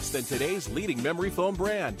 50% less than today's leading memory foam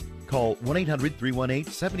brand. Call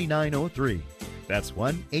 1-800-318-7903. That's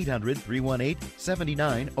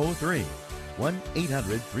 1-800-318-7903.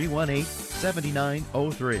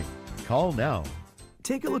 1-800-318-7903. Call now.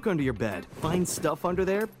 Take a look under your bed. Find stuff under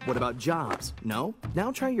there? What about jobs? No?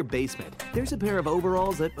 Now try your basement. There's a pair of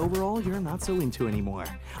overalls that overall you're not so into anymore.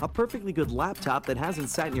 A perfectly good laptop that hasn't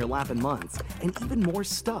sat in your lap in months. And even more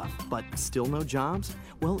stuff, but still no jobs?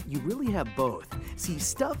 Well, you really have both. See,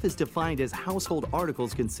 stuff is defined as household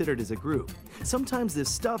articles considered as a group. Sometimes this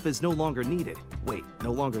stuff is no longer needed. Wait,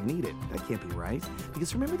 no longer needed? That can't be right.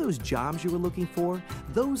 Because remember those jobs you were looking for?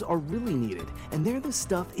 Those are really needed, and they're the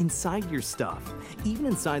stuff inside your stuff. Even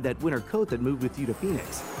inside that winter coat that moved with you to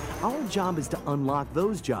Phoenix. Our job is to unlock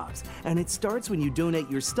those jobs, and it starts when you donate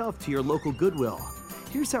your stuff to your local Goodwill.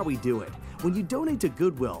 Here's how we do it. When you donate to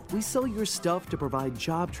Goodwill, we sell your stuff to provide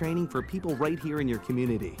job training for people right here in your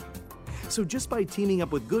community. So just by teaming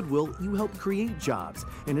up with Goodwill, you help create jobs.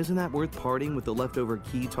 And isn't that worth parting with the leftover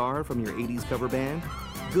guitar from your 80s cover band?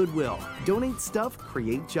 Goodwill. Donate stuff,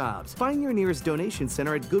 create jobs. Find your nearest donation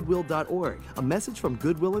center at goodwill.org. A message from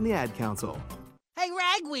Goodwill and the Ad Council. Hey,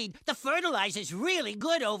 Ragweed, the fertilizer's really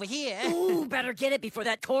good over here. Ooh, better get it before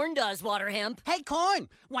that corn does, Water Hemp. Hey, corn,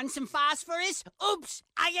 want some phosphorus? Oops,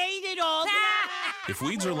 I ate it all. If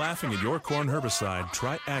weeds are laughing at your corn herbicide,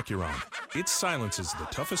 try Acuron. It silences the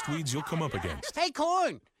toughest weeds you'll come up against. Hey,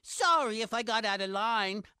 corn, sorry if I got out of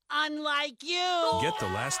line. Unlike you. Get the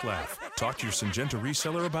last laugh. Talk to your Syngenta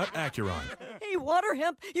reseller about Acuron. Hey, Water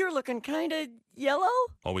Hemp, you're looking kind of yellow?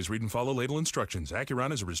 Always read and follow label instructions.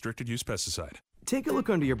 Acuron is a restricted use pesticide. Take a look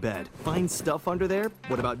under your bed. Find stuff under there?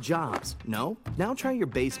 What about jobs? No? Now try your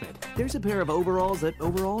basement. There's a pair of overalls that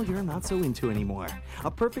overall you're not so into anymore. A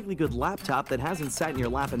perfectly good laptop that hasn't sat in your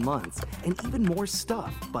lap in months. And even more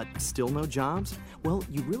stuff, but still no jobs? Well,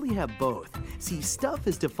 you really have both. See, stuff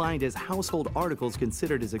is defined as household articles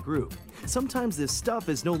considered as a group. Sometimes this stuff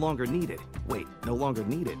is no longer needed. Wait, no longer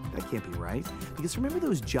needed? That can't be right. Because remember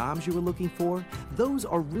those jobs you were looking for? Those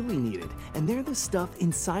are really needed, and they're the stuff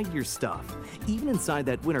inside your stuff. Even inside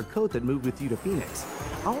that winter coat that moved with you to Phoenix.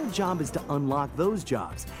 Our job is to unlock those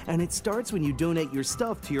jobs, and it starts when you donate your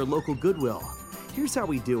stuff to your local Goodwill. Here's how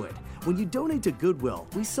we do it. When you donate to Goodwill,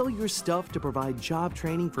 we sell your stuff to provide job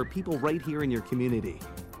training for people right here in your community.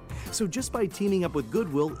 So just by teaming up with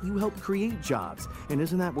Goodwill, you help create jobs. And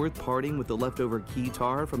isn't that worth parting with the leftover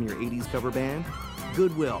guitar from your 80s cover band?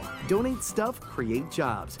 Goodwill. Donate stuff, create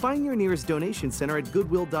jobs. Find your nearest donation center at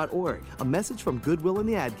goodwill.org. A message from Goodwill and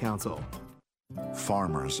the Ad Council.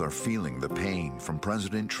 Farmers are feeling the pain from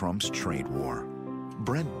President Trump's trade war.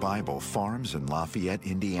 Brent Bible farms in Lafayette,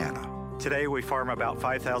 Indiana. Today we farm about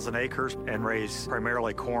 5,000 acres and raise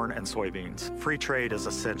primarily corn and soybeans. Free trade is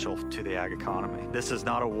essential to the ag economy. This is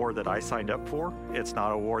not a war that I signed up for. It's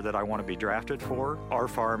not a war that I want to be drafted for. Our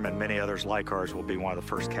farm and many others like ours will be one of the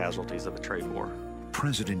first casualties of a trade war.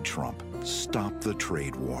 President Trump, stop the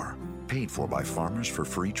trade war. Paid for by Farmers for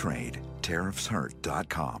Free Trade.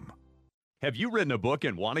 TariffsHurt.com. Have you written a book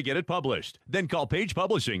and want to get it published? Then call Page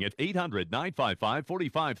Publishing at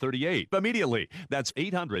 800-955-4538 immediately. That's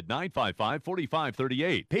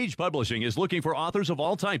 800-955-4538. Page Publishing is looking for authors of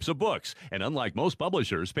all types of books. And unlike most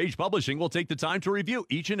publishers, Page Publishing will take the time to review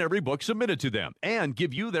each and every book submitted to them and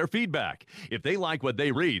give you their feedback. If they like what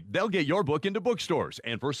they read, they'll get your book into bookstores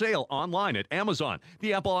and for sale online at Amazon,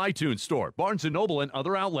 the Apple iTunes Store, Barnes & Noble, and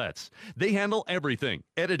other outlets. They handle everything: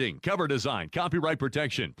 editing, cover design, copyright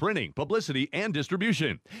protection, printing, publicity, and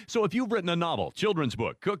distribution. So if you've written a novel, children's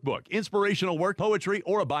book, cookbook, inspirational work, poetry,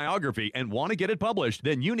 or a biography and want to get it published,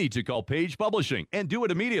 then you need to call Page Publishing and do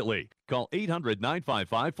it immediately. Call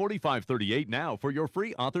 800-955-4538 now for your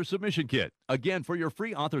free author submission kit. Again, for your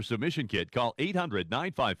free author submission kit, call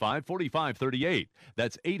 800-955-4538.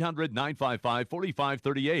 That's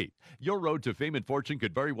 800-955-4538. Your road to fame and fortune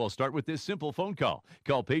could very well start with this simple phone call.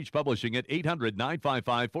 Call Page Publishing at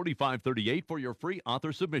 800-955-4538 for your free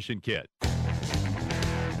author submission kit.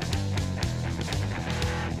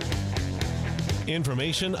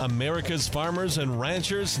 Information America's farmers and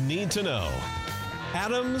ranchers need to know.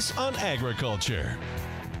 Adams on Agriculture.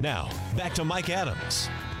 Now, back to Mike Adams.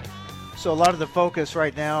 So a lot of the focus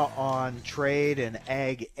right now on trade and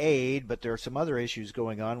ag aid, but there are some other issues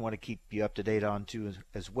going on I want to keep you up to date on too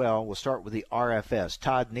as well. We'll start with the RFS.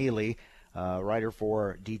 Todd Neely, writer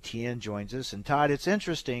for DTN, joins us. And Todd, it's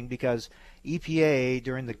interesting because EPA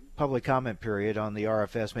during the public comment period on the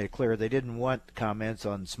RFS made it clear they didn't want comments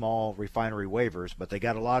on small refinery waivers, but they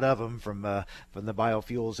got a lot of them from the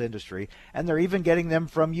biofuels industry, and they're even getting them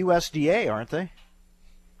from USDA, aren't they?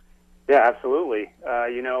 Yeah, absolutely.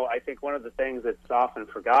 I think one of the things that's often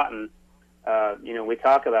forgotten, we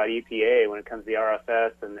talk about EPA when it comes to the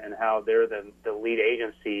RFS and how they're the lead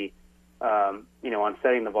agency on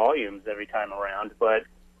setting the volumes every time around. But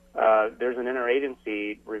there's an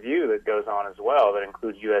interagency review that goes on as well that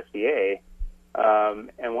includes USDA.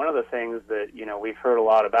 And one of the things that, we've heard a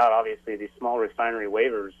lot about, obviously, these small refinery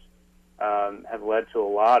waivers have led to a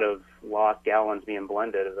lot of lost gallons being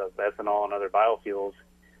blended of ethanol and other biofuels.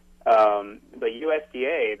 But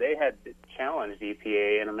USDA, they had challenged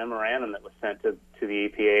EPA in a memorandum that was sent to the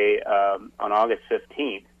EPA on August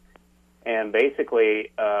 15th. And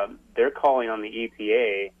basically, they're calling on the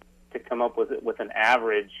EPA to come up with an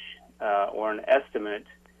average or an estimate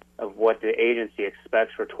of what the agency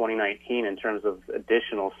expects for 2019 in terms of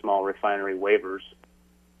additional small refinery waivers.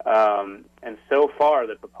 And so far,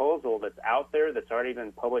 the proposal that's out there that's already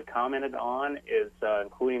been public commented on is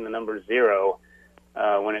including the number 0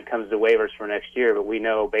 when it comes to waivers for next year. But we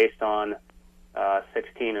know based on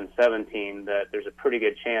 16 and 17 that there's a pretty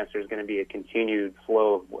good chance there's going to be a continued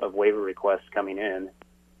flow of waiver requests coming in.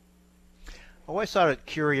 I always thought it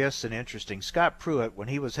curious and interesting. Scott Pruitt, when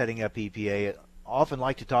he was heading up EPA, often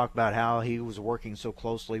liked to talk about how he was working so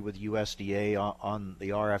closely with USDA on the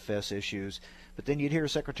RFS issues. But then you'd hear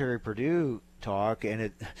Secretary Perdue talk,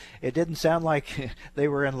 and it didn't sound like they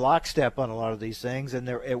were in lockstep on a lot of these things, and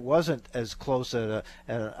it wasn't as close an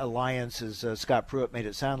alliance as Scott Pruitt made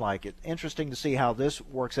it sound like. It's interesting to see how this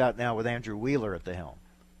works out now with Andrew Wheeler at the helm.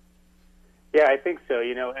 Yeah, I think so.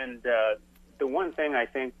 And the one thing I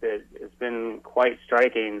think that has been quite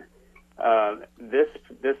striking, this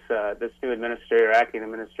new administrator, acting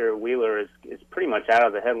administrator Wheeler, is pretty much out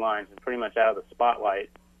of the headlines and pretty much out of the spotlight.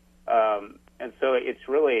 And so it's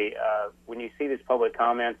really, when you see these public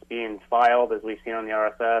comments being filed, as we've seen on the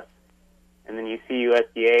RFS, and then you see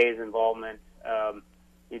USDA's involvement,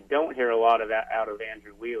 you don't hear a lot of that out of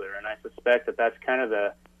Andrew Wheeler, and I suspect that that's kind of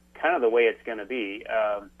the way it's going to be.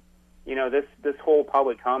 This whole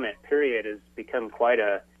public comment period has become quite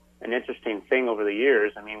an interesting thing over the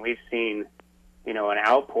years. I mean, we've seen, an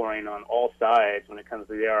outpouring on all sides when it comes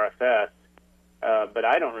to the RFS, but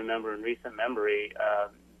I don't remember in recent memory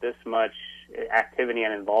this much activity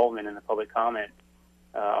and involvement in the public comment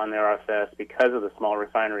on the RFS because of the small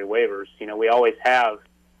refinery waivers. We always have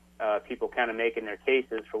people kind of making their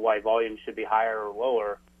cases for why volumes should be higher or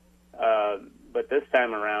lower. But this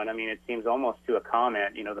time around, I mean, it seems almost to a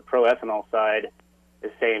comment. The pro-ethanol side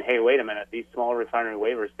is saying, hey, wait a minute, these small refinery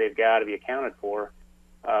waivers, they've got to be accounted for.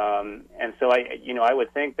 And so I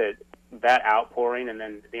would think that outpouring and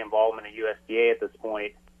then the involvement of USDA at this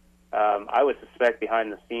point, I would suspect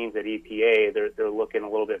behind the scenes at EPA, they're looking a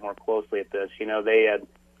little bit more closely at this. They had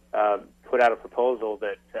put out a proposal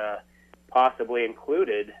that possibly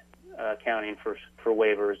included accounting for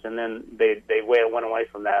waivers, and then they went away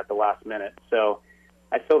from that at the last minute. So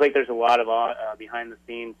I still think there's a lot of behind the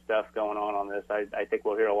scenes stuff going on this. I think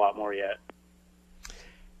we'll hear a lot more yet.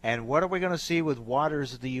 And what are we going to see with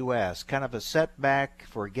Waters of the U.S.? Kind of a setback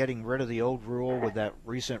for getting rid of the old rule with that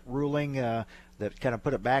recent ruling that kind of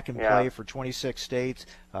put it back in play for 26 states.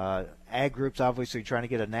 Ag groups obviously trying to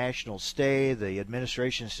get a national stay. The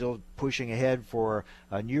administration is still pushing ahead for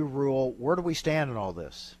a new rule. Where do we stand on all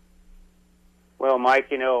this? Well, Mike,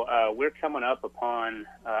 we're coming up upon,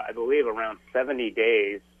 I believe, around 70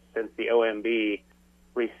 days since the OMB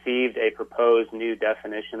received a proposed new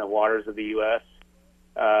definition of waters of the U.S.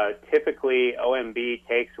 Typically, OMB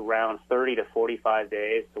takes around 30 to 45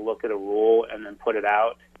 days to look at a rule and then put it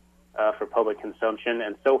out for public consumption.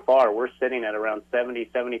 And so far, we're sitting at around 70,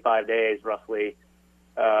 75 days, roughly,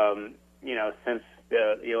 since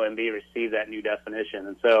the OMB received that new definition.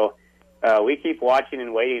 And so we keep watching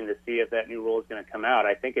and waiting to see if that new rule is going to come out.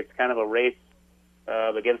 I think it's kind of a race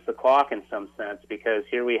against the clock in some sense, because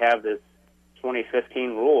here we have this 2015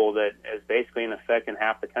 rule that is basically in effect in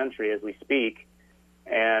half the country as we speak.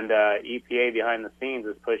 And EPA behind the scenes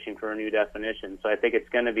is pushing for a new definition. So I think it's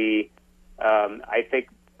going to be, I think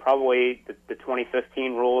probably the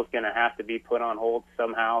 2015 rule is going to have to be put on hold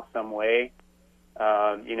somehow, some way.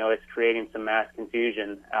 It's creating some mass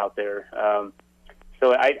confusion out there.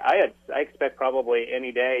 So I expect probably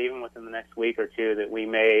any day, even within the next week or two, that we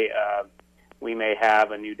may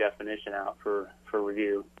have a new definition out for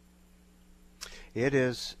review. It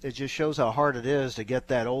is. It just shows how hard it is to get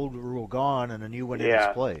that old rule gone and a new one in its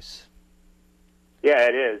place. Yeah,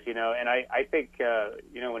 it is. And I think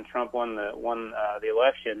when Trump won the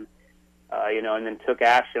election, and then took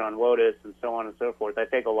action on WOTUS and so on and so forth, I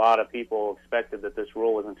think a lot of people expected that this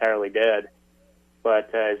rule was entirely dead.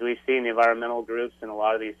 But as we've seen, the environmental groups in a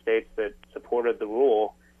lot of these states that supported the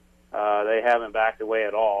rule, they haven't backed away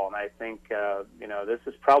at all. And I think this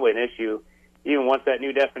is probably an issue. Even once that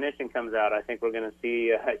new definition comes out, I think we're going to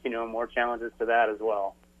see more challenges to that as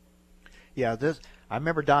well. Yeah, I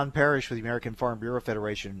remember Don Parrish with the American Farm Bureau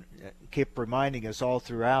Federation kept reminding us all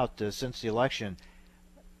throughout since the election,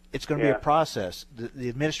 it's going to be a process. The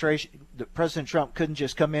administration, President Trump couldn't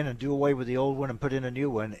just come in and do away with the old one and put in a new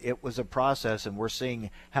one. It was a process, and we're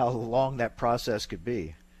seeing how long that process could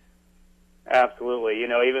be. Absolutely. You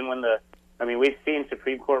know, even when we've seen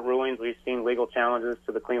Supreme Court rulings, we've seen legal challenges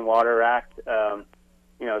to the Clean Water Act,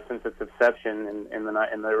 you know, since its inception in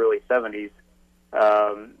the early 70s.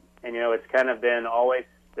 And, you know, it's kind of been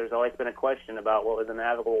there's always been a question about what was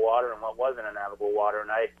navigable water and what wasn't navigable water.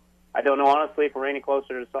 And I don't know, honestly, if we're any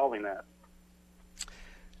closer to solving that.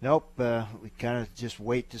 Nope. We kind of just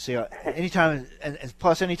wait to see. Anytime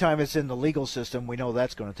it's in the legal system, we know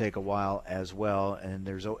that's going to take a while as well. And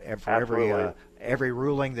there's every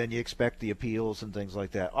ruling, then you expect the appeals and things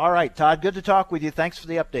like that. All right, Todd, good to talk with you. Thanks for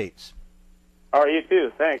the updates. All right, you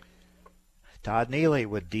too. Thanks. Todd Neely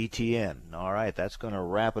with DTN. All right, that's going to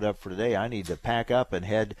wrap it up for today. I need to pack up and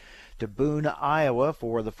head to Boone, Iowa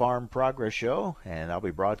for the Farm Progress Show, and I'll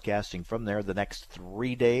be broadcasting from there the next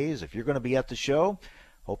 3 days. If you're going to be at the show,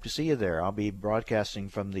 hope to see you there. I'll be broadcasting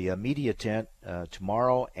from the media tent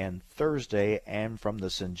tomorrow and Thursday, and from the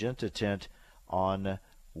Syngenta tent on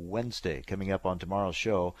Wednesday, coming up on tomorrow's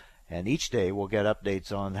show. And each day we'll get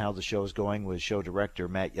updates on how the show is going with show director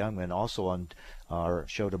Matt Youngman. Also on our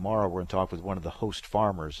show tomorrow, we're going to talk with one of the host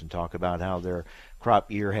farmers and talk about how their crop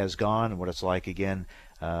year has gone and what it's like again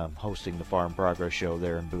hosting the Farm Progress Show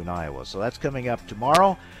there in Boone, Iowa. So that's coming up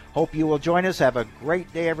tomorrow. Hope you will join us. Have a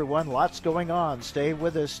great day, everyone. Lots going on. Stay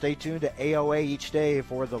with us. Stay tuned to AOA each day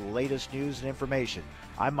for the latest news and information.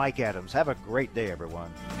 I'm Mike Adams. Have a great day,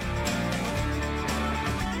 everyone.